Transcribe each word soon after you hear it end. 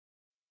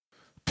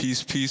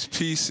Peace, peace,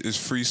 peace. It's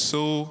Free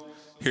Soul.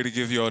 Here to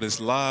give y'all this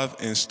live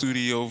and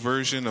studio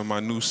version of my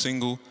new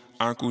single,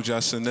 ANKH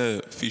UDJA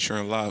SENEB,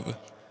 featuring LAVVA.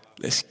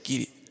 Let's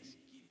get it.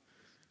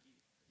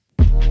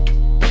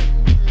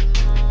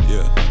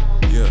 Yeah,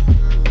 yeah.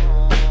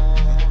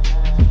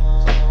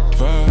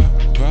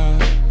 Vibe, vibe,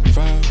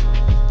 vibe.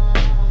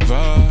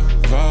 Vibe,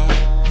 vibe,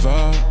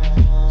 vibe.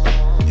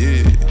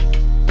 Yeah.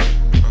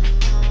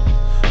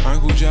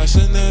 ANKH UDJA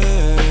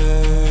SENEB.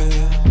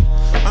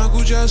 ANKH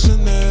UDJA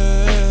SENEB.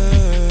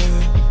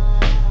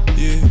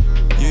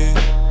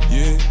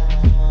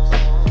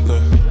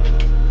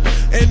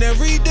 And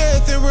every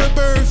death and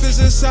rebirth is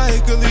a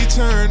cycle,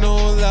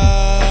 eternal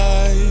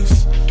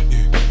life.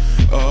 Yeah.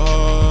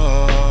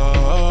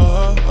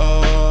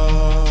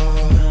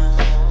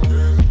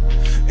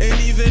 And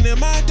even in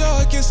my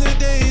darkest of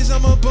days,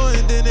 I'm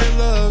abundant in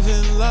love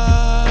and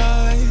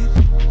light.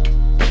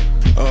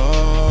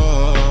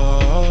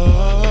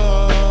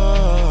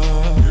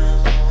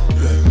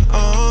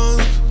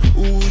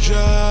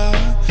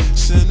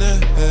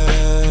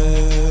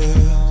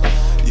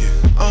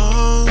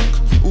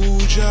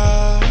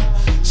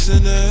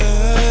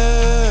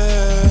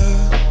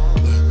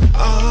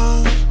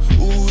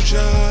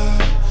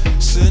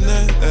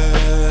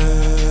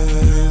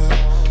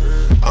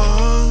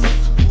 ANKH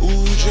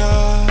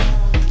UDJA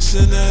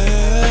SENEB.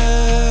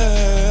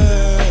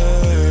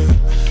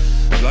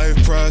 Life,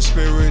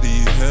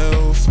 prosperity,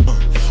 health.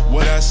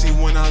 What I see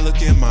when I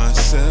look at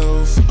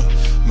myself.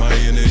 My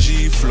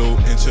energy flow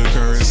into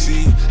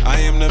currency. I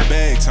am the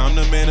bag, time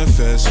to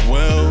manifest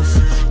wealth.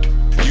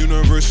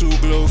 Universal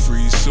glow,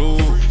 free soul.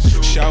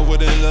 Shower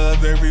the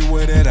love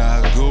everywhere that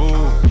I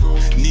go.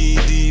 Knee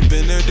deep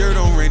in the dirt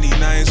on rainy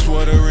nights,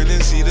 watering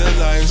and see the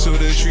life so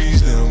the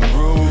trees them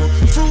grow.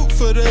 Fruit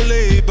for the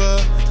labor.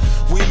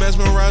 We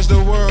mesmerize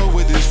the world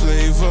with this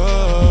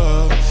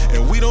flavor.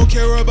 And we don't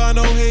care about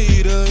no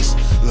haters.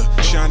 Look,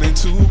 shining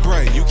too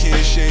bright, you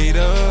can't shade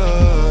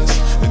us.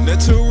 And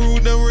that's a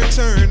rude and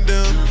return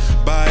them.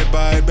 Bye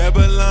bye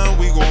Babylon,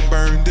 we gon'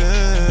 burn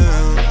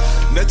them.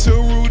 That's a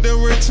rude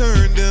and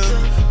return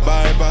them.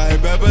 Bye bye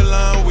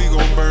Babylon, we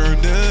gon' burn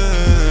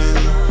them.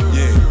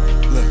 Yeah,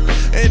 look.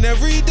 And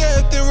every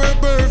death and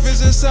rebirth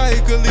is a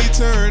cycle,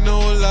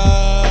 eternal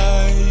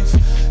life.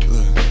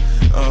 Look,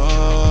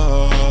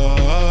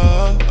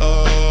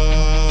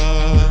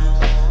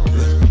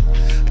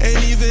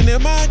 and even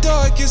in my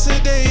darkest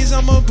of days,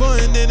 I'm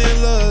abundant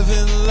in love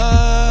and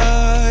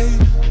light.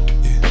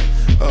 Yeah.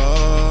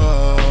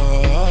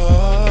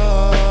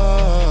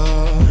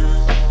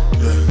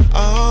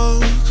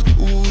 ANKH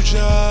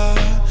UDJA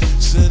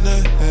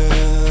SENEB.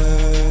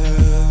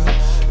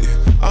 Yeah.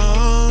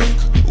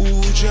 ANKH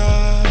UDJA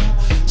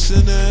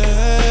SENEB.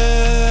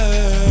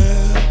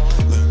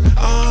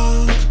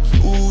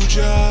 ANKH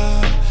UDJA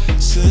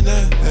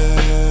SENEB.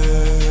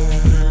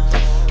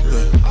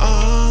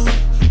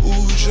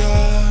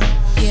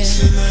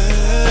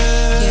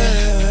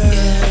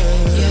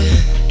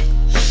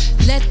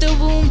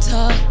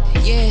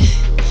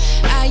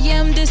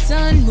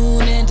 Sun,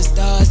 moon, and the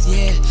stars,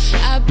 yeah.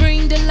 I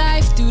bring the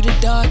life through the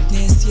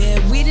darkness, yeah.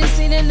 We done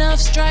seen enough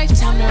strife,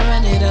 time to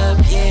run it up,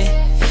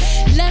 yeah.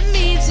 Let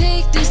me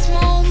take this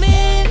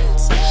moment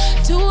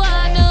to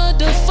honor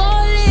the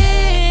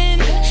fallen.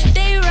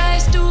 They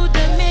rise through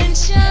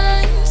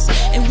dimensions,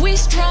 and we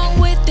strong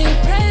with their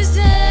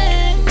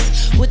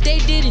presence. What they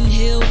didn't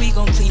heal, we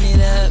gon' clean it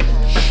up.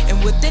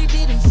 And what they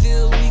didn't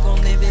feel, we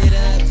gon' live it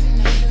up.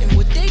 And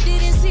what they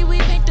didn't see, we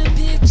paint the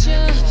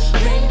picture.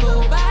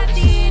 Rainbow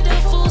body, the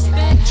full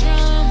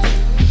spectrum.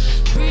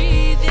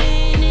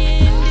 Breathing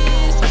in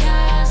this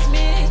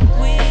cosmic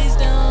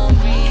wisdom,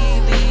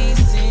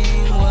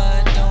 releasing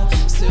what don't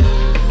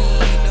serve me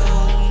no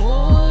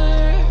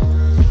more.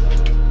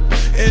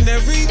 And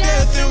every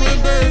death and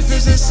rebirth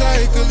is a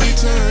cycle,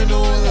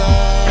 eternal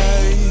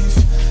life.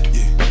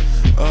 Yeah.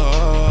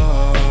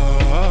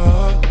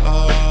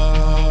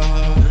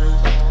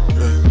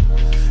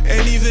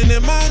 And even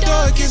in my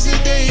darkest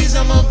of days,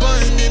 I'm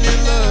abundant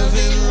in love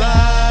and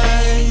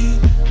light.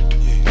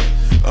 Yeah.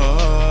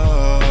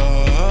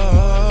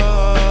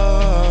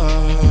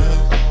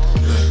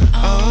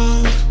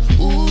 ANKH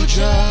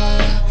UDJA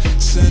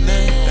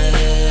SENEB.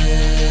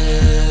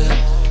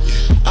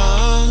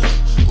 ANKH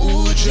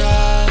UDJA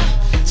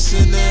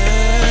SENEB.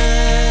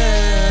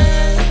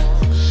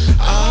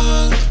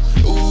 ANKH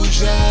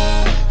UDJA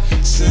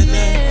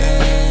SENEB.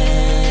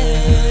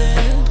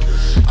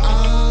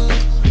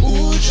 ANKH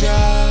UDJA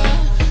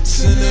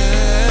SENEB.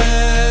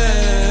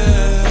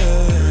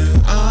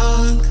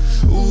 ANKH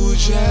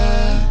UDJA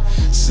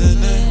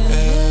SENEB.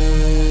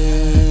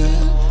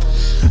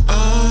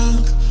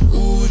 ANKH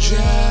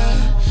UDJA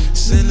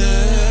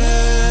SENEB.